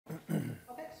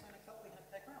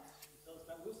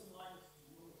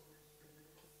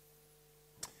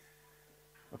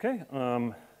Okay,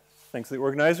 thanks to the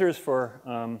organizers for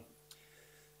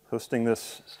hosting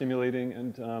this stimulating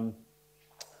and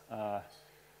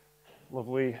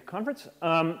lovely conference. So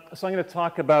I'm going to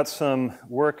talk about some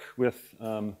work with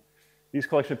these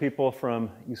collection of people from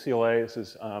UCLA. This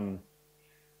is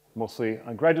mostly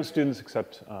graduate students,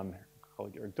 except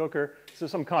colleague Eric Doker. This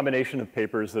is some combination of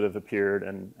papers that have appeared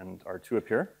and are to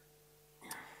appear.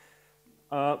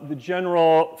 The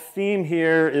general theme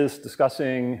here is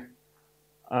discussing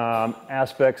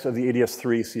aspects of the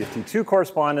AdS3 CFT2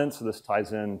 correspondence. So this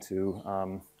ties into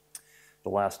the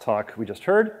last talk we just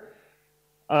heard.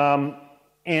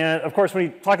 And of course, when you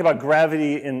talk about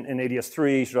gravity in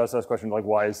AdS3, you should also ask the question like,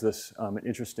 why is this an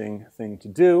interesting thing to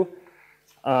do?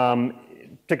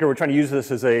 In particular, we're trying to use this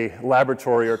as a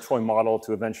laboratory or toy model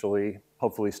to eventually,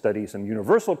 hopefully, study some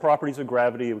universal properties of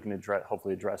gravity. We can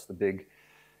hopefully address the big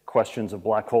questions of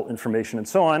black hole information and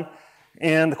so on.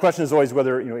 And the question is always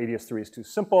whether AdS3 is too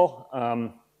simple.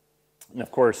 And of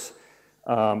course,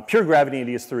 pure gravity in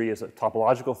AdS3 is a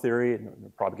topological theory,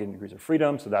 propagating degrees of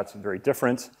freedom, so that's very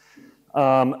different.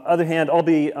 Other hand, all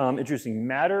the introducing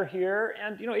matter here,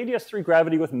 and AdS3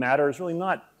 gravity with matter is really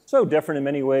not so different in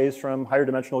many ways from higher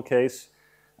dimensional case.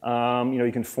 You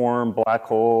can form black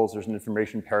holes, there's an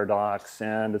information paradox,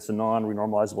 and it's a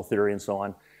non-renormalizable theory and so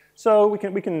on. So we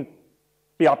can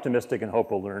be optimistic and hope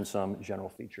we'll learn some general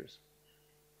features.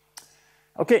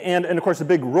 Okay, and of course the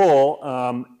big role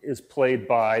is played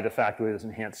by the fact that there's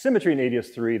enhanced symmetry in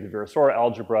AdS3, the Virasoro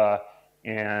algebra,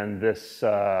 and this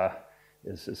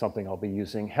is something I'll be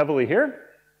using heavily here.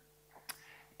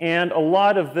 And a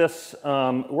lot of this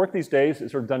work these days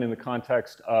is sort of done in the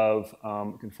context of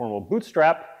conformal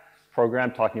bootstrap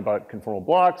program, talking about conformal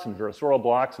blocks and Virasoro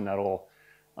blocks, and that'll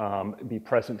be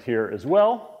present here as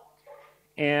well.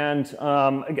 And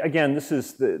again, this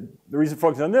is the reason for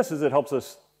focusing on this is it helps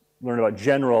us learn about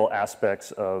general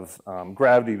aspects of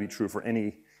gravity to be true for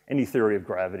any theory of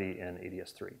gravity in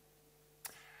AdS3.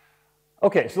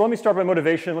 Okay, so let me start by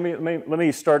motivation. Let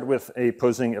me start with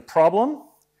posing a problem.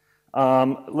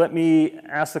 Let me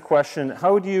ask the question,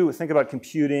 how do you think about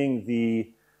computing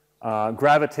the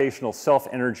gravitational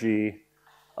self-energy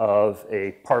of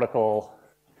a particle?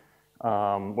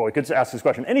 Well, we could ask this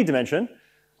question any dimension.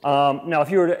 Now,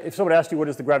 if someone asked you what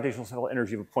is the gravitational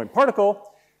self-energy of a point particle,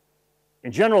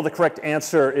 in general, the correct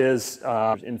answer is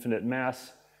infinite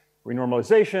mass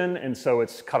renormalization, and so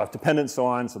it's cutoff dependent and so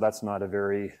on, so that's not a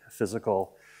very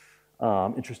physical,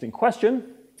 interesting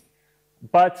question.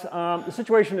 But the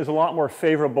situation is a lot more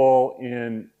favorable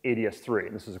in AdS3.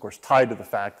 And this is, of course, tied to the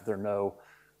fact that there are no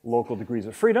local degrees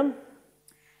of freedom.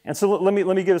 And so let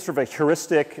me give sort of a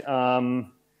heuristic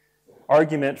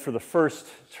argument for the first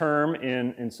term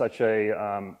in such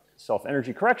a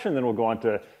self-energy correction, then we'll go on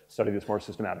to study this more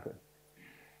systematically.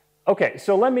 Okay,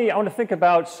 so I want to think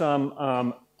about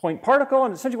some point particle,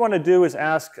 and essentially what I want to do is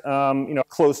ask,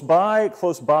 close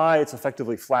by, it's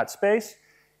effectively flat space.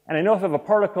 And I know if I have a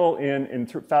particle in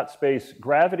flat space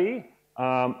gravity,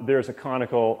 there's a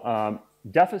conical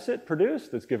deficit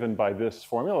produced that's given by this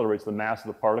formula. In other words, the mass of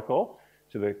the particle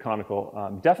to the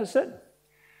conical deficit.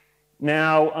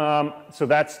 Now, so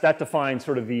that defines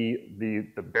sort of the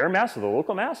bare mass or the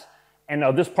local mass. And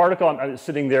now this particle, I'm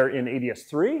sitting there in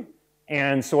AdS3.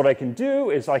 And so what I can do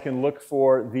is I can look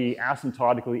for the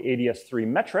asymptotically AdS3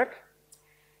 metric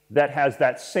that has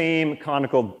that same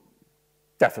conical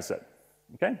deficit,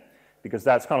 okay? Because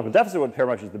that's conical deficit, what pair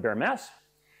much is the bare mass.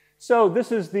 So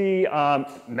this is the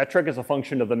metric as a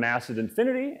function of the mass at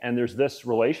infinity, and there's this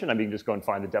relation. I mean, just go and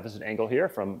find the deficit angle here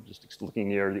from just looking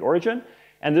near the origin.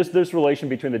 And there's this relation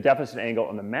between the deficit angle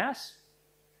and the mass.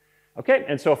 Okay,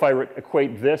 and so if I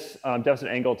equate this deficit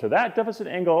angle to that deficit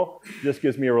angle, this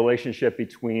gives me a relationship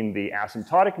between the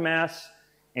asymptotic mass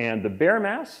and the bare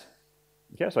mass.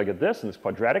 Okay, so I get this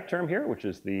quadratic term here, which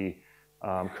is the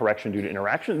correction due to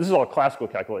interaction. This is all classical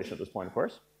calculation at this point, of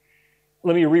course.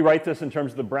 Let me rewrite this in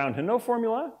terms of the Brown-Hinault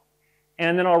formula.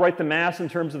 And then I'll write the mass in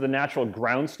terms of the natural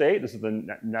ground state. This is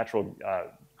the natural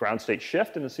ground state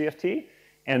shift in the CFT.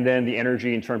 And then the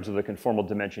energy in terms of the conformal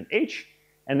dimension h.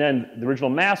 And then the original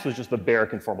mass was just the bare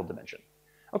conformal dimension.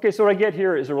 Okay, so what I get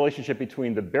here is a relationship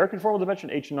between the bare conformal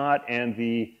dimension h naught and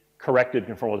the corrected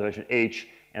conformal dimension h,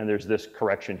 and there's this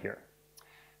correction here.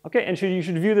 Okay, and you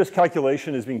should view this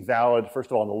calculation as being valid,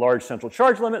 first of all, in the large central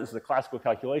charge limit. This is a classical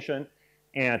calculation.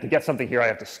 And to get something here, I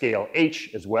have to scale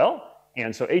h as well.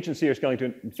 And so h and c are scaling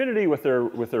to infinity with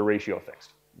their ratio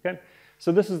fixed. Okay,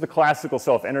 so this is the classical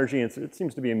self-energy, and it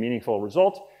seems to be a meaningful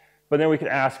result. But then we could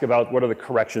ask about what are the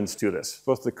corrections to this,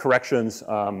 both the corrections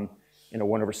in a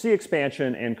 1 over c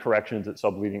expansion and corrections at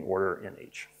subleading order in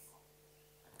h.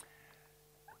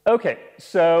 Okay,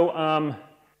 so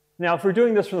Now, if we're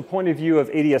doing this from the point of view of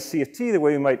AdS CFT, the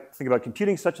way we might think about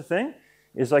computing such a thing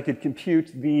is I could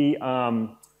compute the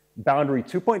boundary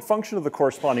two-point function of the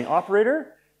corresponding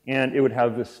operator, and it would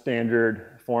have the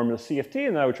standard form of CFT,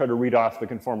 and then I would try to read off the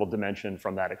conformal dimension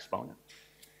from that exponent.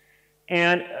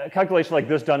 And a calculation like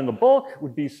this done in the bulk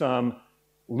would be some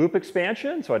loop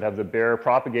expansion, so I'd have the Baire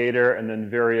propagator and then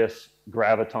various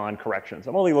graviton corrections.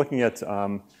 I'm only looking at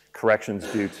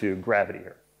corrections due to gravity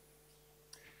here.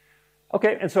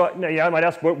 Okay, and so now, yeah, I might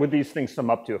ask, what would these things sum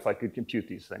up to if I could compute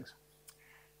these things?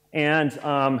 And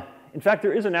in fact,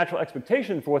 there is a natural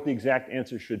expectation for what the exact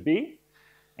answer should be.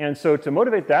 And so to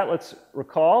motivate that, let's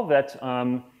recall that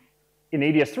in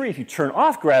AdS3, if you turn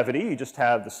off gravity, you just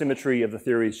have the symmetry of the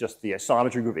theory is just the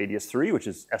isometry group of AdS3, which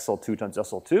is SL2 times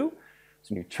SL2. So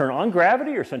when you turn on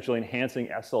gravity, you're essentially enhancing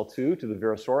SL2 to the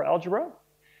Virasoro algebra.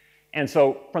 And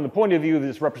so from the point of view of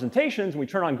these representations, when we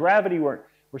turn on gravity, we're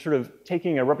sort of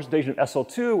taking a representation of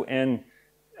SL2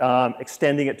 and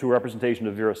extending it to a representation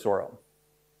of Virasoro.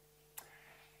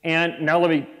 And now let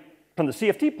me, from the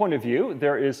CFT point of view,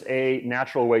 there is a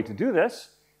natural way to do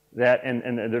this, and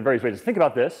there are various ways to think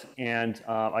about this. And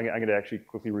I'm going to actually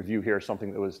quickly review here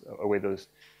something that was a way that was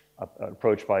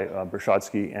approached by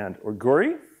Bershadsky and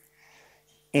Orguri.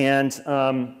 And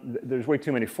there's way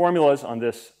too many formulas on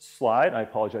this slide. I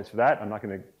apologize for that. I'm not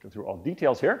going to go through all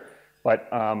details here, but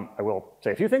I will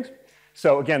say a few things.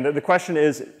 So again, the question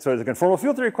is, so it's a conformal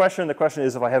field theory question. The question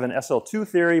is if I have an SL2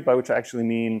 theory, by which I actually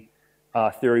mean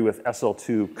theory with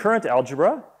SL2 current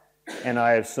algebra, and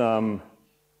I have some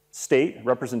state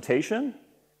representation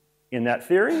in that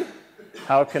theory,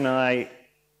 how can I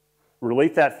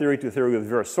relate that theory to a theory with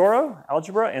Virasoro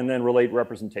algebra and then relate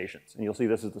representations? And you'll see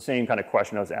this is the same kind of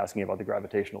question I was asking about the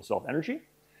gravitational self-energy.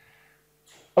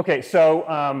 Okay, so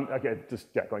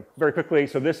going very quickly.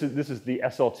 So this is the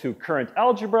SL2 current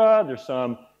algebra. There's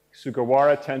some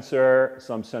Sugawara tensor,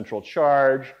 some central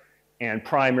charge, and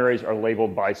primaries are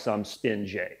labeled by some spin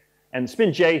j. And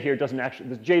spin j here doesn't actually,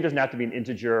 the j doesn't have to be an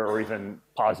integer or even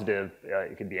positive.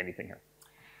 It can be anything here.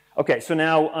 Okay, so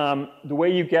now the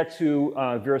way you get to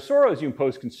Virasoro is you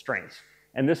impose constraints.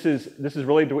 And this is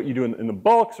related to what you do in the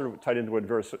bulk, sort of tied into what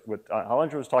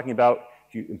Hollinger was talking about.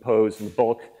 If you impose in the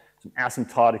bulk some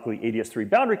asymptotically AdS3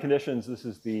 boundary conditions, this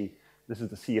is the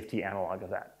CFT analog of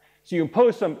that. So you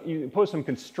impose some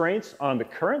constraints on the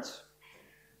currents,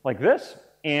 like this.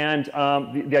 And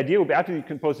the idea will be after you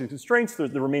compose these constraints, the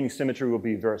remaining symmetry will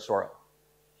be Virasoro.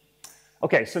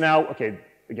 Okay, so now,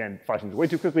 again, flashing way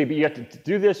too quickly, but you have to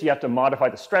do this, you have to modify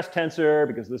the stress tensor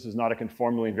because this is not a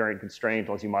conformally invariant constraint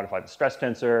unless you modify the stress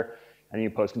tensor. And you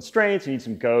impose constraints, you need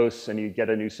some ghosts, and you get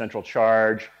a new central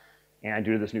charge. And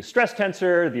due to this new stress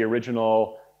tensor, the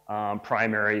original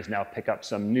primaries now pick up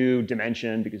some new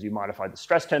dimension because you modified the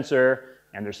stress tensor,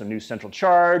 and there's some new central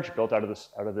charge built out of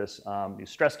this new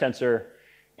stress tensor.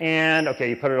 And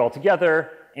okay, you put it all together,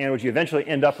 and what you eventually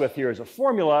end up with here is a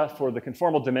formula for the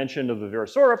conformal dimension of the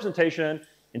Virasoro representation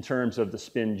in terms of the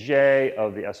spin j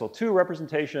of the SL2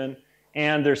 representation,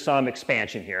 and there's some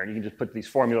expansion here, and you can just put these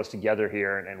formulas together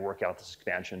here and work out this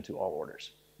expansion to all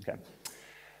orders. Okay.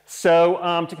 So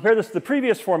to compare this to the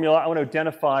previous formula, I want to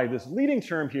identify this leading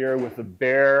term here with the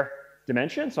Baire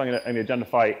dimension. So I'm going to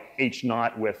identify h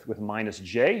naught with minus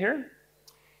j here.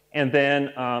 And then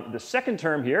the second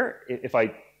term here, if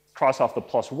I cross off the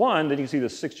 +1, then you can see the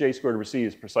 6j squared over c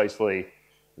is precisely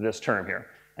this term here.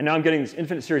 And now I'm getting this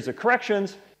infinite series of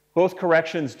corrections, both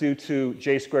corrections due to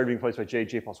j squared being replaced by j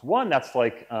plus 1. That's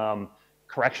like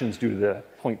corrections due to the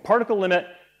point particle limit.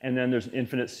 And then there's an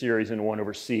infinite series in 1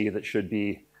 over c that should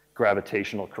be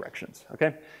gravitational corrections.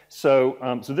 Okay?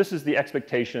 So, so this is the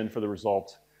expectation for the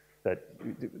result that,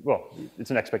 well, it's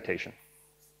an expectation.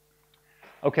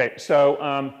 Okay,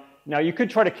 so now you could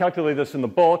try to calculate this in the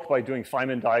bulk by doing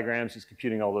Feynman diagrams, just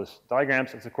computing all those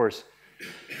diagrams. It's, of course,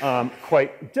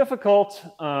 quite difficult,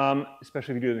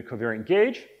 especially if you do it in a covariant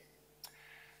gauge.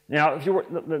 Now, if you were,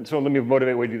 so let me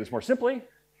motivate a way to do this more simply.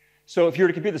 So if you were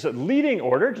to compute this at leading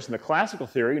order, just in the classical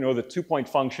theory, you know the two-point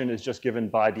function is just given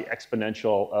by the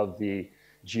exponential of the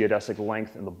geodesic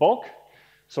length in the bulk.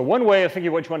 So one way of thinking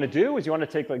of what you want to do is you want to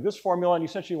take like this formula and you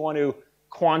essentially want to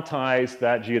quantize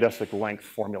that geodesic length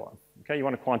formula. Okay, you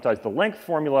want to quantize the length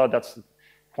formula, that's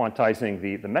quantizing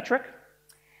the metric.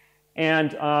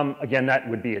 And again, that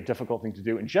would be a difficult thing to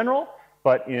do in general,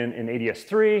 but in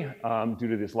AdS3, due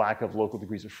to this lack of local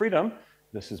degrees of freedom,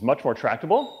 this is much more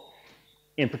tractable.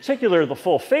 In particular, the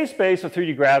full phase space of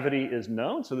 3D gravity is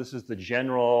known. So this is the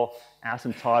general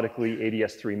asymptotically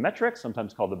AdS3 metric,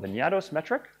 sometimes called the Bagnatos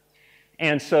metric.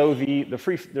 And so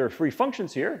there are free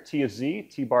functions here, t of z,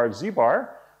 t bar of z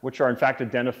bar, which are in fact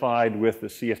identified with the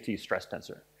CFT stress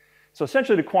tensor. So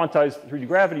essentially to quantize 3D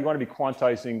gravity, you want to be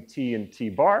quantizing t and t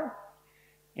bar.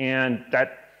 And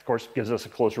that, of course, gives us a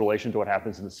close relation to what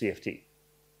happens in the CFT.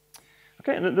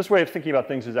 Okay, and this way of thinking about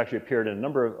things has actually appeared in a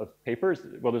number of papers.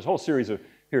 Well, there's a whole series of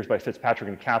papers by Fitzpatrick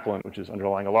and Kaplan, which is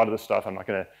underlying a lot of this stuff. I'm not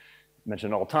going to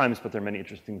mention it all times, but there are many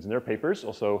interesting things in their papers.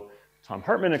 Also, Tom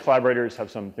Hartman and collaborators have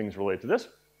some things related to this.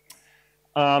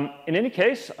 In any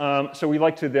case, so we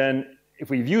like to then, if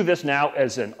we view this now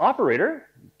as an operator,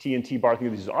 t and t bar,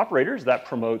 think of these as operators, that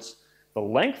promotes the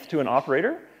length to an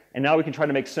operator. And now we can try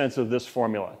to make sense of this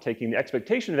formula, taking the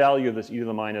expectation value of this e to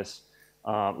the minus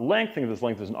length, think of this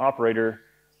length as an operator,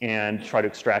 and try to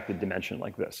extract the dimension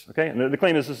like this. Okay, and the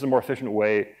claim is this is a more efficient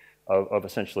way of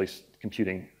essentially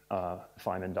computing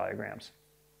Feynman diagrams.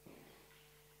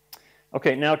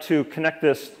 Okay, now to connect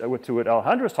this to what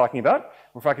Alejandro was talking about,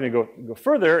 we're going to go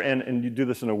further and you do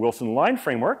this in a Wilson line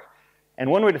framework.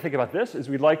 And one way to think about this is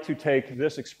we'd like to take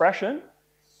this expression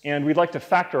and we'd like to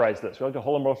factorize this. We'd like to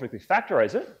holomorphically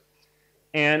factorize it.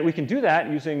 And we can do that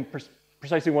using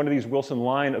precisely one of these Wilson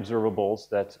line observables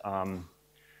that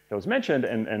was mentioned.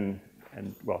 And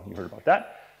well, you heard about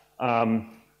that.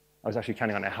 I was actually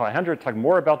counting on Alejandra to talk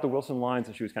more about the Wilson lines,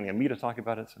 and she was counting on me to talk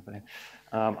about it. So,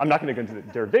 I'm not going to go into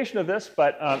the derivation of this,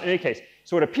 but in any case,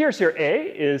 so what appears here, A,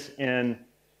 is in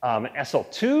an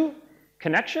SL2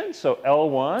 connection. So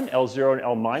L1, L0, and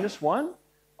L minus 1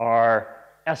 are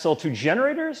SL2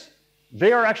 generators.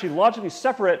 They are actually logically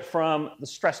separate from the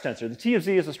stress tensor. The T of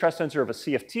Z is the stress tensor of a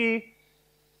CFT.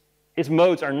 Its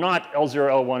modes are not L0,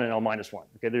 L1, and L minus 1.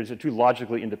 Okay, there's two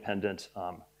logically independent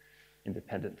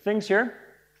things here.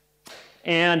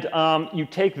 And you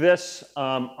take this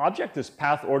object, this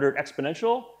path-ordered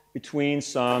exponential, between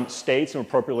some states, some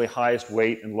appropriately highest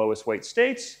weight and lowest weight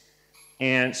states,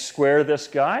 and square this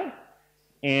guy.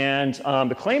 And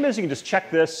the claim is you can just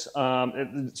check this.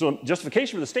 So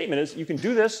justification for the statement is you can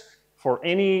do this for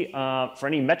any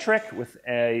metric with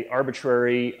an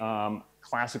arbitrary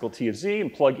classical T of Z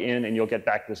and plug in, and you'll get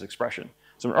back this expression.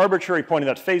 So an arbitrary point in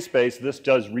that phase space, this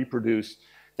does reproduce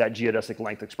that geodesic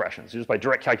length expression. So just by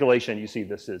direct calculation, you see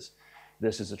this is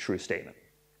a true statement.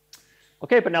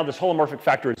 Okay, but now this holomorphic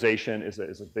factorization is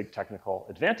a big technical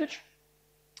advantage.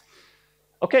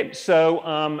 Okay,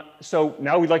 so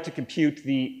now we'd like to compute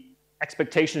the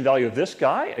expectation value of this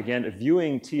guy, again,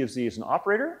 viewing T of Z as an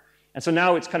operator. And so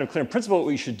now it's kind of clear in principle what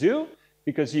we should do,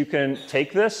 because you can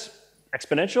take this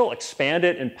exponential, expand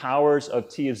it in powers of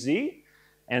T of Z,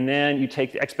 and then you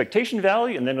take the expectation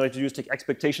value, and then what you like to do is take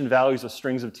expectation values of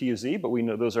strings of T of Z, but we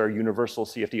know those are universal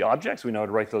CFT objects. We know how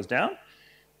to write those down.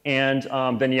 And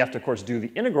then you have to, of course, do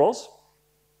the integrals.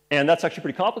 And that's actually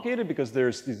pretty complicated because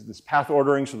there's this path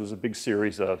ordering, so there's a big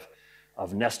series of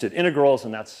nested integrals,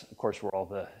 and that's, of course, where all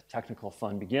the technical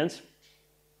fun begins.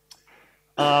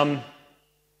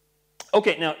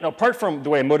 Okay, now apart from the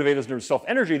way I motivate this in terms of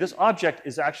self-energy, this object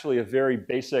is actually a very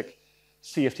basic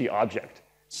CFT object.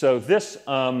 So this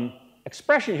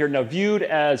expression here, now viewed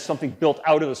as something built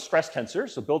out of the stress tensor,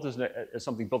 so built as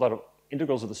something built out of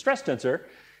integrals of the stress tensor,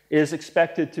 is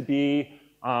expected to be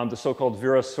the so-called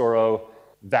Virasoro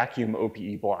vacuum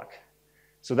OPE block.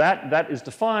 So that is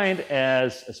defined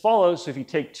as follows. So if you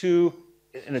take in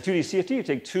a 2D CFT, you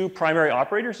take two primary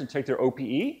operators and take their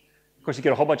OPE. Of course, you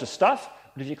get a whole bunch of stuff.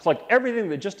 But if you collect everything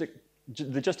that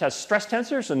just has stress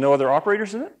tensors and no other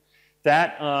operators in it,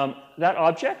 that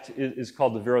object is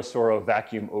called the Virasoro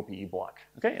vacuum OPE block.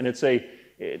 Okay, and it's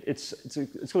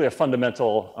really a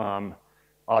fundamental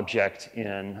object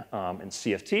in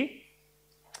CFT.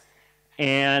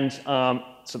 And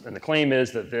the claim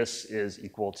is that this is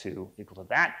equal to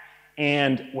that.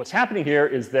 And what's happening here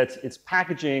is that it's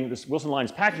packaging, this Wilson line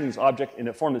is packaging this object in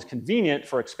a form that's convenient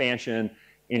for expansion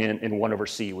in 1 over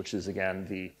C, which is, again,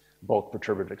 the bulk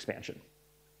perturbative expansion.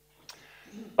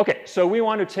 Okay, so we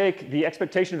want to take the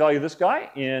expectation value of this guy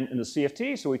in the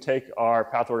CFT. So we take our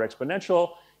path-ordered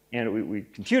exponential, and we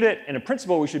compute it. And in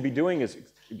principle, what we should be doing is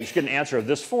we should get an answer of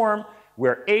this form,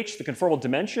 where H, the conformal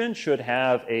dimension, should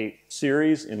have a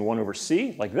series in 1 over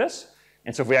C, like this.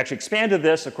 And so if we actually expanded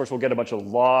this, of course, we'll get a bunch of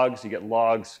logs. You get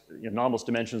logs, anomalous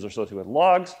dimensions are associated with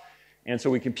logs. And so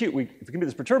if we compute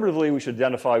this perturbatively, we should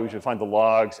find the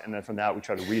logs, and then from that, we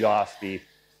try to read off the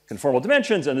conformal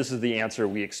dimensions, and this is the answer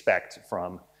we expect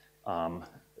from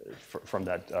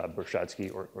that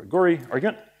Bershadsky or Gori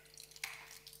argument.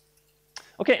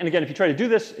 Okay, and again, if you try to do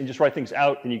this and just write things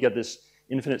out, then you get this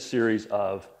infinite series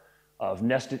of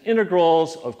nested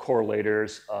integrals, of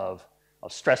correlators, of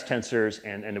stress tensors,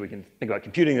 and then we can think about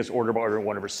computing this order by order in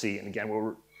 1 over C. And again, what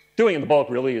we're doing in the bulk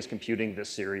really is computing this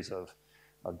series of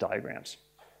diagrams.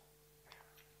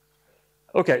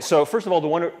 Okay, so first of all,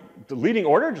 the leading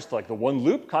order, just like the one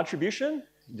loop contribution,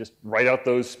 you just write out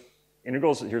those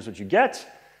integrals. Here's what you get.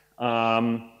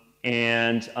 Now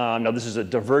this is a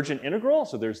divergent integral,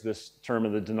 so there's this term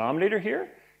in the denominator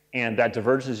here. And that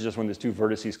divergence is just when these two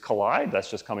vertices collide. That's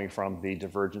just coming from the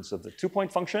divergence of the two-point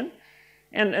function.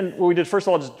 And what we did, first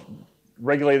of all, just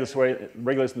regulate this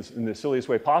in the silliest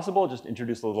way possible. Just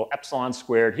introduce a little epsilon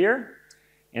squared here.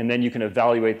 And then you can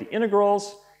evaluate the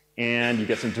integrals. And you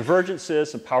get some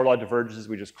divergences, some power law divergences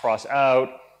we just cross out.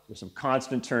 There's some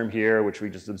constant term here, which we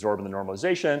just absorb in the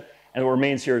normalization. And what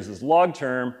remains here is this log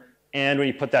term. And when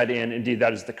you put that in, indeed,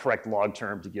 that is the correct log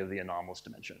term to give the anomalous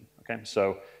dimension. Okay,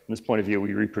 so from this point of view,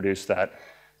 we reproduce that,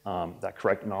 that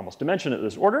correct anomalous dimension at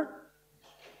this order.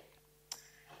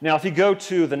 Now, if you go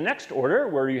to the next order,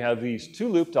 where you have these two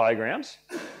loop diagrams,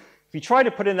 if you try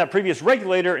to put in that previous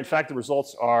regulator, in fact, the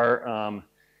results are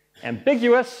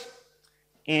ambiguous.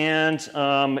 And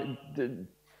the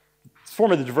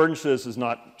form of the divergences is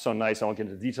not so nice. I won't get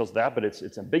into the details of that, but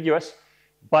it's ambiguous.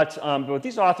 But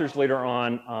these authors later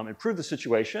on improved the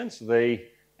situation. So they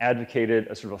advocated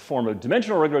a sort of a form of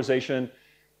dimensional regularization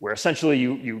where essentially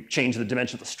you change the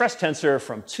dimension of the stress tensor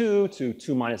from 2 to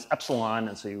 2 minus epsilon.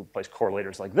 And so you place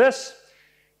correlators like this.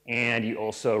 And you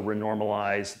also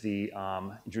renormalize the,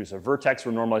 introduce a vertex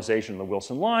renormalization in the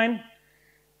Wilson line.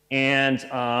 And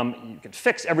you can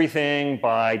fix everything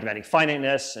by demanding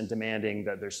finiteness and demanding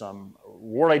that there's some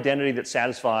word identity that's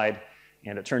satisfied.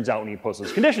 And it turns out when you impose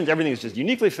those conditions, everything is just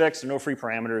uniquely fixed. There are no free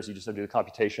parameters. You just have to do the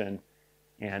computation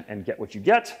and get what you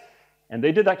get. And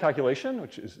they did that calculation,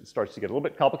 which starts to get a little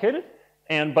bit complicated.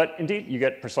 But indeed, you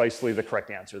get precisely the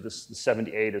correct answer. The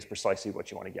 78 is precisely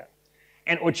what you want to get.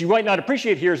 And what you might not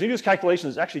appreciate here is when you do this calculation,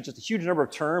 there's actually just a huge number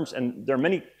of terms. And there are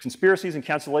many conspiracies and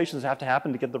cancellations that have to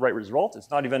happen to get the right result.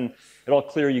 It's not even at all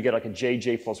clear you get like a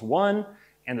j plus 1.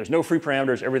 And there's no free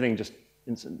parameters. Everything just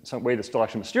in some way that's still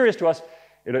actually mysterious to us.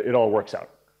 It all works out.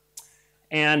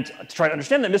 And to try to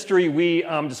understand that mystery, we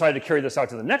decided to carry this out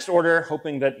to the next order,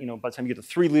 hoping that by the time you get to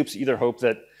 3 loops, you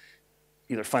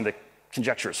either find the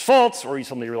conjecture is false, or you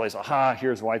suddenly realize, aha,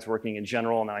 here's why it's working in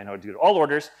general. Now I know how to do it to all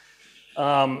orders.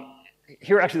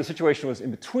 Here, actually, the situation was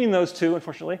in between those two,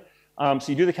 unfortunately. So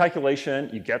you do the calculation,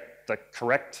 you get the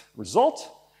correct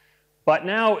result. But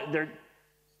now there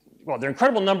are an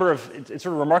incredible number of, it's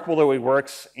sort of remarkable the way it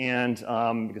works, and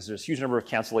because there's a huge number of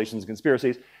cancellations and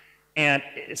conspiracies. And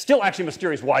it's still actually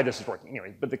mysterious why this is working.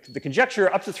 Anyway, but the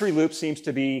conjecture up to 3 loops seems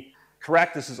to be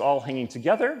correct. This is all hanging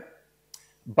together.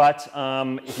 But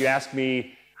if you ask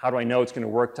me, how do I know it's going to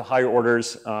work to higher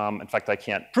orders? In fact, I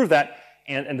can't prove that.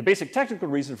 And the basic technical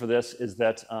reason for this is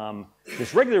that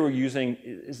this regulator we're using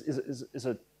is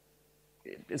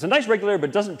a nice regulator,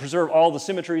 but doesn't preserve all the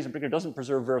symmetries. In particular, doesn't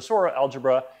preserve Virasoro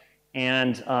algebra.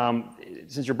 And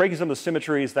since you're breaking some of the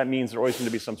symmetries, that means there are always going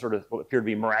to be some sort of what appear to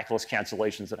be miraculous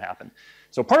cancellations that happen.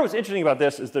 So part of what's interesting about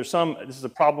this is this is a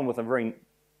problem with a very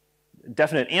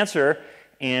definite answer,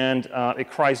 and it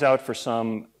cries out for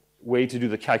some way to do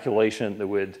the calculation that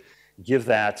would give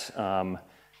that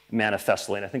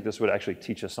manifestly. And I think this would actually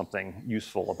teach us something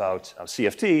useful about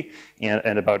CFT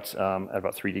and about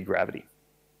 3D gravity.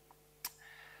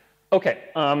 Okay.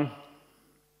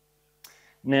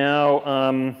 Now,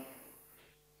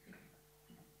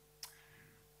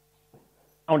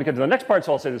 I want to get to the next part,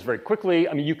 so I'll say this very quickly.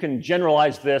 I mean, you can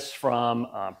generalize this from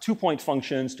 2-point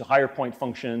functions to higher point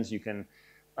functions. You can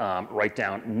write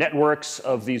down networks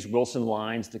of these Wilson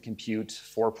lines to compute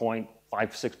 4-point, 5,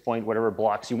 6-point, whatever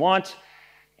blocks you want.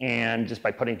 And just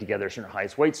by putting together certain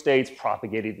highest weight states,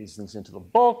 propagating these things into the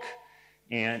bulk,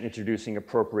 and introducing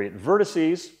appropriate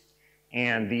vertices.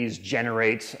 And these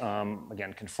generate,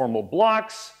 again, conformal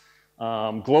blocks,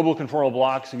 global conformal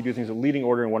blocks. If you do things at leading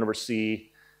order in 1/c,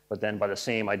 but then by the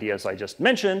same idea as I just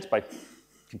mentioned, by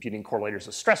computing correlators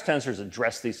of stress tensors,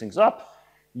 address these things up,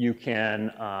 you can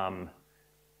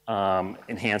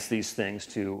enhance these things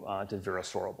to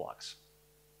Virasoro blocks.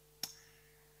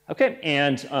 Okay,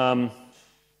 and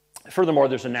furthermore,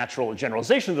 there's a natural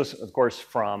generalization of this, of course,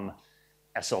 from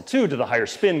SL2 to the higher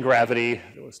spin gravity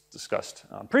that was discussed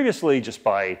previously, just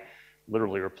by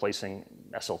literally replacing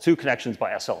SL2 connections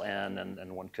by SLN, and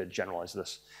one could generalize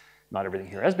this. Not everything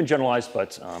here has been generalized,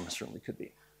 but certainly could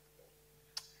be.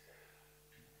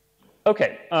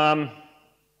 Okay. All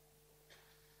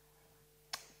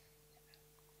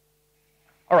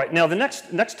right, now the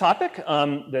next topic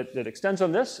that extends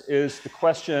on this is the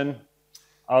question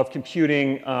of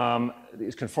computing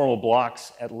these conformal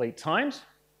blocks at late times.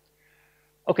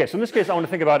 Okay, so in this case, I want to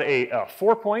think about a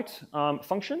 4-point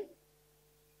function.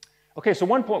 Okay, so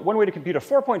one way to compute a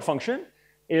 4-point function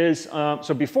is,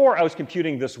 so before I was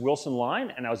computing this Wilson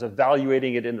line, and I was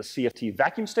evaluating it in the CFT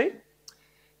vacuum state.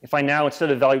 If I now,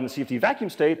 instead of evaluating the CFT vacuum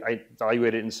state, I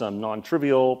evaluate it in some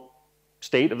non-trivial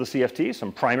state of the CFT,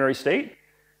 some primary state,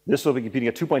 this will be computing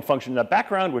a 2-point function in that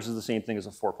background, which is the same thing as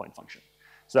a 4-point function.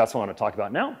 So that's what I want to talk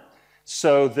about now.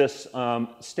 So this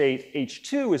state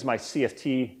H2 is my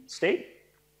CFT state.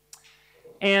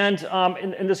 And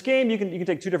in this game, you can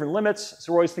take two different limits.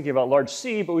 So we're always thinking about large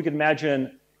C, but we could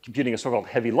imagine computing a so-called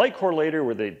heavy light correlator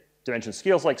where the dimension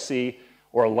scales like C,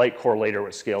 or a light correlator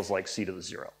which scales like C to the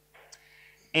 0.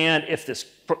 And if this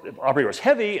operator was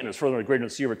heavy and it was further greater than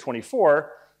C over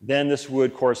 24, then this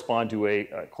would correspond to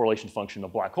a correlation function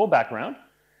of black hole background,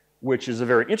 which is a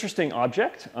very interesting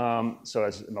object. So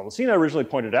as Melusina originally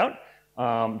pointed out,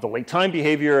 the late time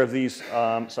behavior of these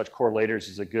such correlators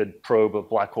is a good probe of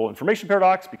black hole information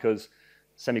paradox, because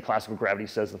semi-classical gravity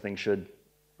says the thing should,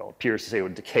 well, appears to say it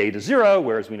would decay to 0,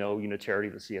 whereas we know unitarity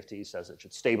of the CFT says it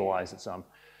should stabilize at some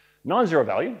non-zero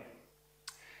value.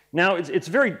 Now, it's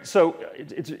very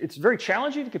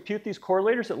challenging to compute these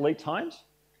correlators at late times,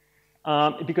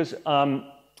 because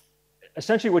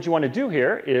essentially what you want to do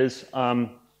here is,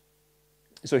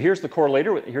 so here's the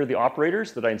correlator. Here are the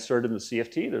operators that I inserted in the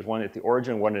CFT. There's one at the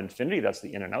origin, one at infinity. That's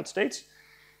the in and out states.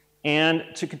 And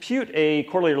to compute a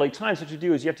correlator late times, what you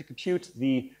do is you have to compute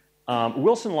the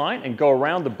Wilson line and go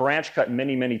around the branch cut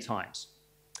many, many times.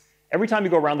 Every time you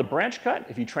go around the branch cut,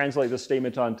 if you translate this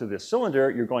statement onto this cylinder,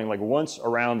 you're going like once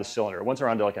around the cylinder, once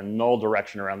around to like a null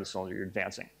direction around the cylinder, you're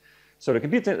advancing. So to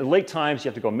compute the late times, you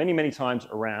have to go many, many times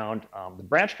around the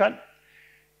branch cut.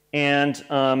 And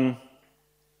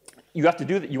you have to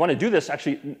do that. You want to do this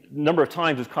actually number of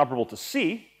times is comparable to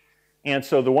C. And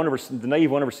so the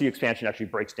naive 1 over C expansion actually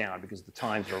breaks down because the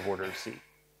times are of order of C.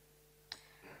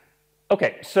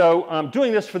 Okay, so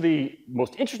doing this for the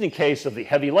most interesting case of the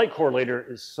heavy light correlator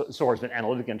is so far has been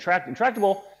analytically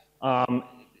intractable.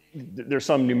 There's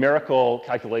some numerical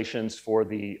calculations for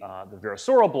the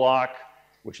Virasoro block,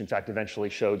 which in fact eventually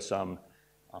showed some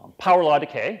power law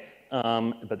decay,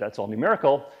 but that's all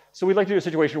numerical. So we'd like to do a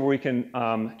situation where we can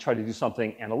try to do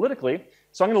something analytically.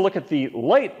 So I'm going to look at the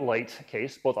light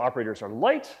case. Both operators are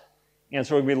light, and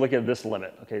so we're going to look at this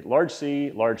limit. Okay, large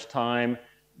C, large time,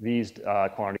 these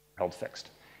quantities held fixed.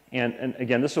 And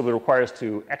again, this will require us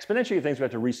to exponentiate things. We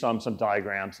have to resum some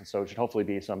diagrams, and so it should hopefully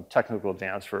be some technical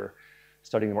advance for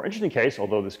studying the more interesting case,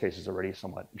 although this case is already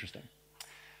somewhat interesting.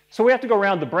 So we have to go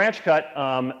around the branch cut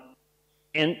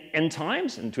n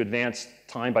times, and to advance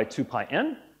time by 2 pi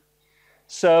n.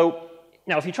 So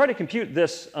now if you try to compute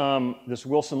this, this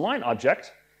Wilson line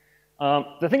object,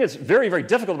 the thing that's very, very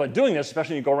difficult about doing this,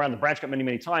 especially when you go around the branch cut many,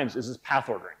 many times, is this path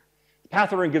ordering.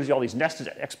 Path ordering gives you all these nested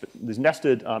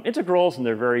integrals, and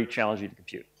they're very challenging to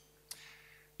compute.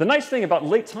 The nice thing about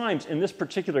late times in this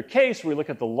particular case, where we look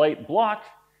at the light block,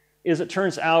 is it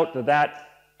turns out that that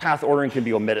path ordering can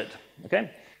be omitted.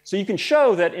 Okay? So you can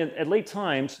show that at late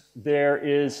times, there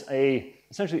is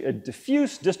essentially a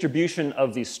diffuse distribution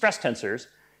of these stress tensors,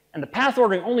 and the path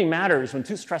ordering only matters when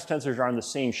two stress tensors are on the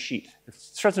same sheet. If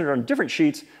stress tensors are on different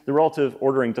sheets, the relative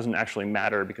ordering doesn't actually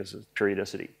matter because of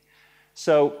periodicity.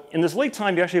 So in this late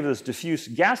time, you actually have this diffuse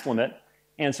gas limit,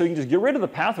 and so you can just get rid of the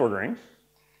path ordering.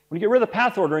 When you get rid of the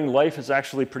path ordering, life is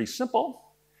actually pretty simple.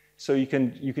 So you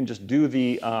can just do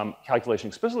the calculation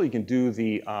explicitly. You can do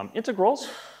the integrals.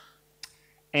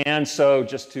 And so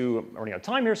I'm running out of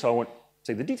time here, so I won't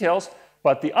say the details.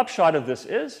 But the upshot of this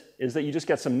is that you just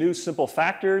get some new simple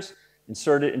factors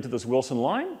inserted into this Wilson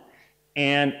line.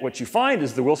 And what you find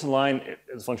is the Wilson line,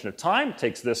 as a function of time,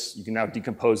 takes this. You can now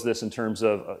decompose this in terms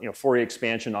of Fourier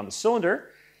expansion on the cylinder.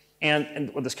 And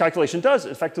what this calculation does,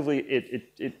 effectively,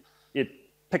 it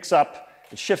picks up,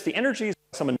 it shifts the energies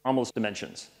by some anomalous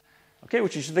dimensions. Okay,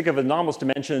 which you should think of anomalous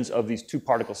dimensions of these two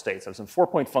particle states. I have some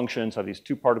 4-point functions, I have these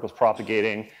two particles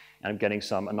propagating, and I'm getting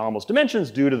some anomalous dimensions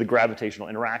due to the gravitational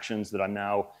interactions that I'm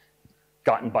now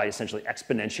gotten by essentially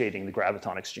exponentiating the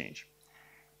graviton exchange.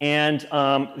 And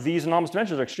these anomalous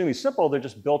dimensions are extremely simple. They're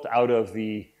just built out of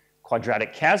the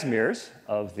quadratic Casimirs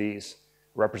of these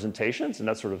representations, and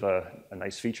that's sort of a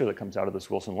nice feature that comes out of this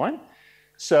Wilson line.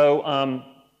 So,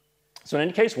 so in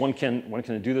any case, one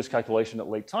can do this calculation at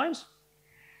late times.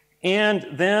 And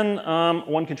then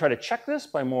one can try to check this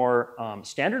by more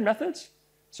standard methods.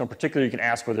 So in particular, you can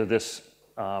ask whether this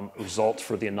result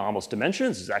for the anomalous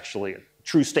dimensions is actually a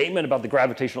true statement about the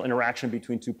gravitational interaction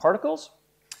between two particles.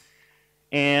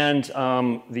 And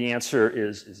the answer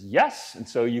is yes. And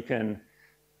so you can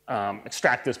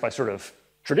extract this by sort of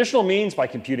traditional means by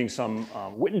computing some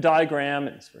Witten diagram.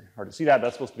 It's very hard to see that.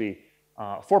 That's supposed to be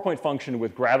a 4-point function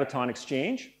with graviton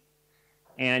exchange.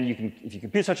 And if you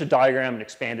compute such a diagram and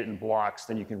expand it in blocks,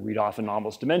 then you can read off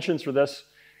anomalous dimensions for this.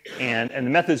 And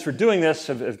the methods for doing this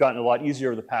have gotten a lot easier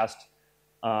over the past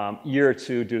year or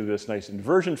two due to this nice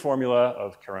inversion formula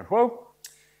of Caron-Huo.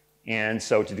 And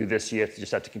so to do this, you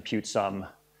just have to compute some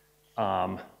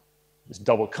this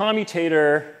double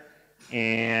commutator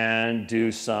and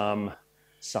do some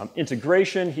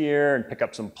integration here and pick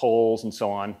up some poles and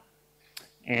so on.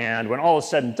 And when all is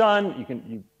said and done,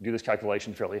 you do this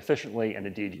calculation fairly efficiently, and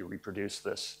indeed you reproduce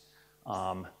this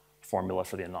formula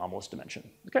for the anomalous dimension.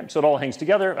 Okay, so it all hangs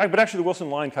together. But actually the Wilson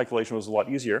line calculation was a lot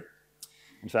easier,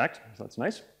 in fact, so that's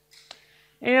nice.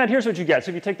 And here's what you get. So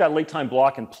if you take that late time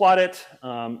block and plot it,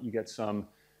 you get some,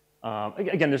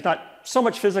 again, there's not so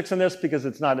much physics in this because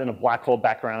it's not in a black hole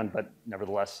background, but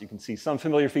nevertheless, you can see some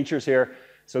familiar features here.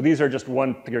 So these are just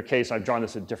one particular case. I've drawn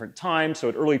this at different times. So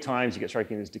at early times, you get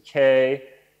striking as decay.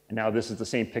 And now this is the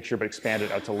same picture, but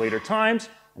expanded out to later times.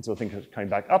 And so things are coming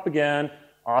back up again,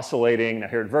 oscillating. Now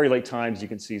here at very late times, you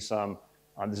can see some,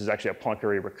 this is actually a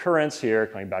Poincare recurrence here,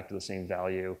 coming back to the same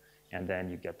value. And then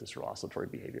you get this sort of oscillatory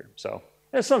behavior. So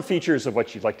there's some features of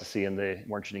what you'd like to see in the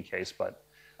more interesting case. But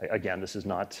again, this is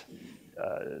not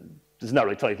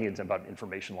really telling you anything about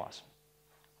information loss.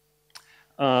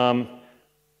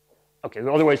 Okay,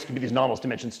 other ways can be these anomalous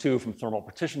dimensions too from thermal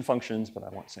partition functions, but I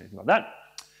won't say anything about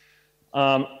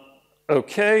that.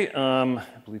 Okay, I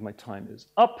believe my time is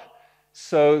up.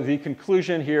 So the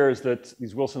conclusion here is that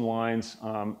these Wilson lines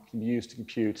can be used to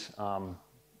compute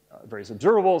various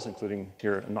observables, including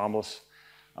here anomalous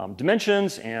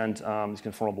dimensions and these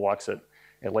conformal blocks at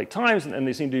late times, and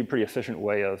they seem to be a pretty efficient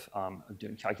way of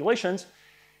doing calculations.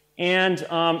 And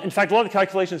in fact, a lot of the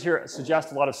calculations here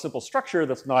suggest a lot of simple structure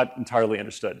that's not entirely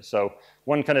understood. So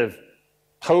one kind of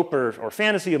hope or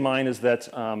fantasy of mine is that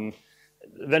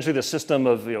eventually the system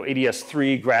of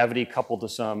AdS3 gravity coupled to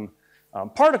some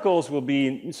particles will be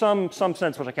in some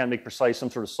sense, which I can't make precise, some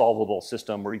sort of solvable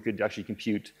system where you could actually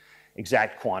compute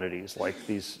exact quantities like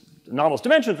these anomalous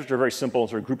dimensions, which are very simple and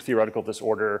sort of group theoretical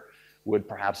disorder, would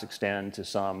perhaps extend to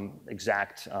some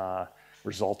exact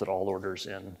result at all orders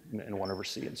in 1 over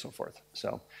c and so forth.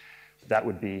 So that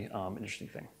would be an interesting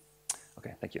thing.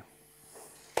 Okay, thank you.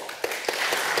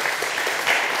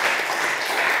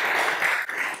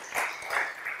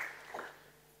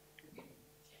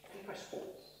 Any questions?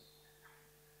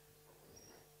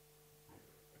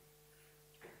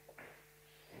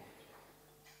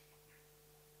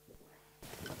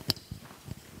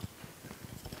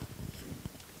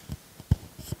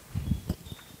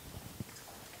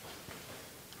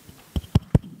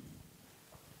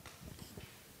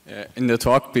 In the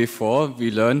talk before,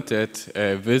 we learned that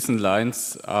Wilson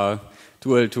lines are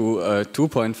dual to a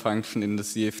two-point function in the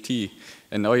CFT.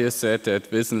 And now you said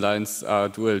that Wilson lines are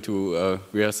dual to a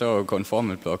Virasoro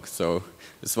conformal block. So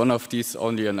is one of these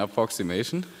only an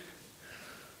approximation?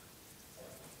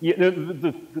 Yeah,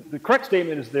 the correct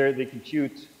statement is they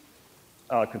compute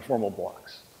conformal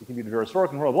blocks. They compute the Virasoro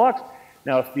conformal blocks.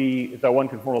 Now, if that one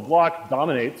conformal block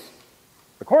dominates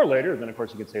the correlator, then of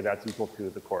course you could say that's equal to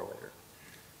the correlator.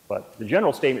 But the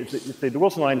general statement is that the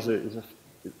Wilson line is a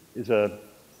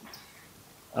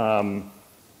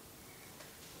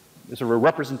it's a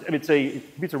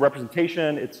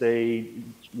representation. It's a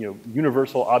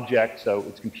universal object. So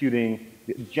it's computing.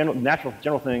 The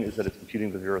general thing is that it's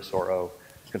computing the Virasoro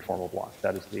conformal block.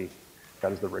 That is the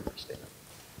rigorous statement.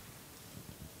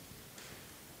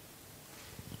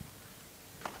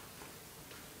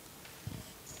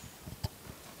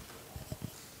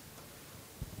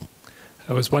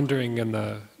 I was wondering, in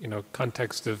the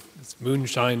context of this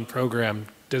moonshine program,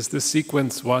 does the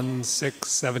sequence 1,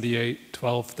 6, 78,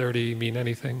 12, 30 mean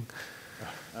anything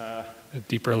at a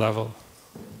deeper level?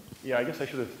 Yeah, I guess I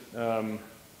should have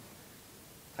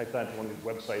typed that into one of these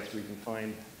websites where you can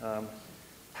find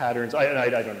patterns. I don't know. I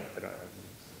don't know.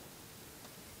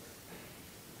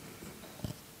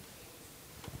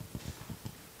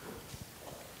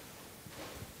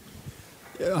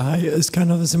 It's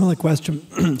kind of a similar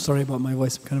question. Sorry about my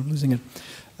voice, I'm kind of losing it.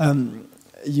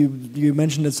 You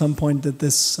mentioned at some point that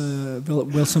this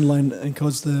Wilson line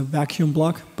encodes the vacuum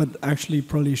block, but actually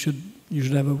probably you should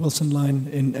have a Wilson line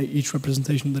in each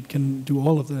representation that can do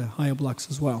all of the higher blocks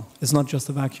as well. It's not just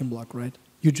the vacuum block, right?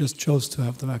 You just chose to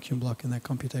have the vacuum block in that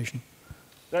computation.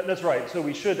 That's right. So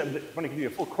we should, when I give you a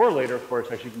full correlator, of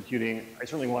course, actually computing, I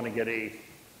certainly want to get a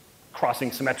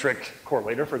crossing symmetric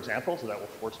correlator, for example, so that will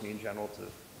force me in general to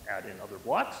add in other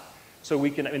blocks. So we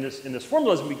can, in this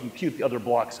formalism, we can compute the other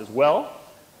blocks as well,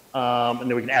 and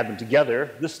then we can add them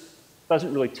together. This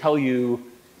doesn't really tell you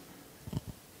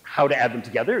how to add them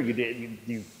together.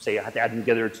 You say you have to add them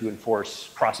together to enforce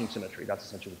crossing symmetry. That's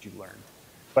essentially what you learn.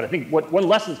 But I think one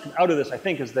lesson that's come out of this, I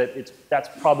think, is that that's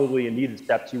probably a needed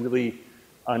step to really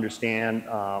understand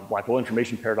black hole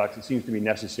information paradox. It seems to be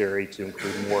necessary to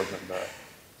include more than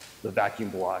vacuum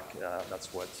block,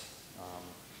 that's what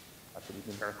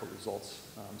the numerical results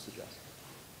suggest.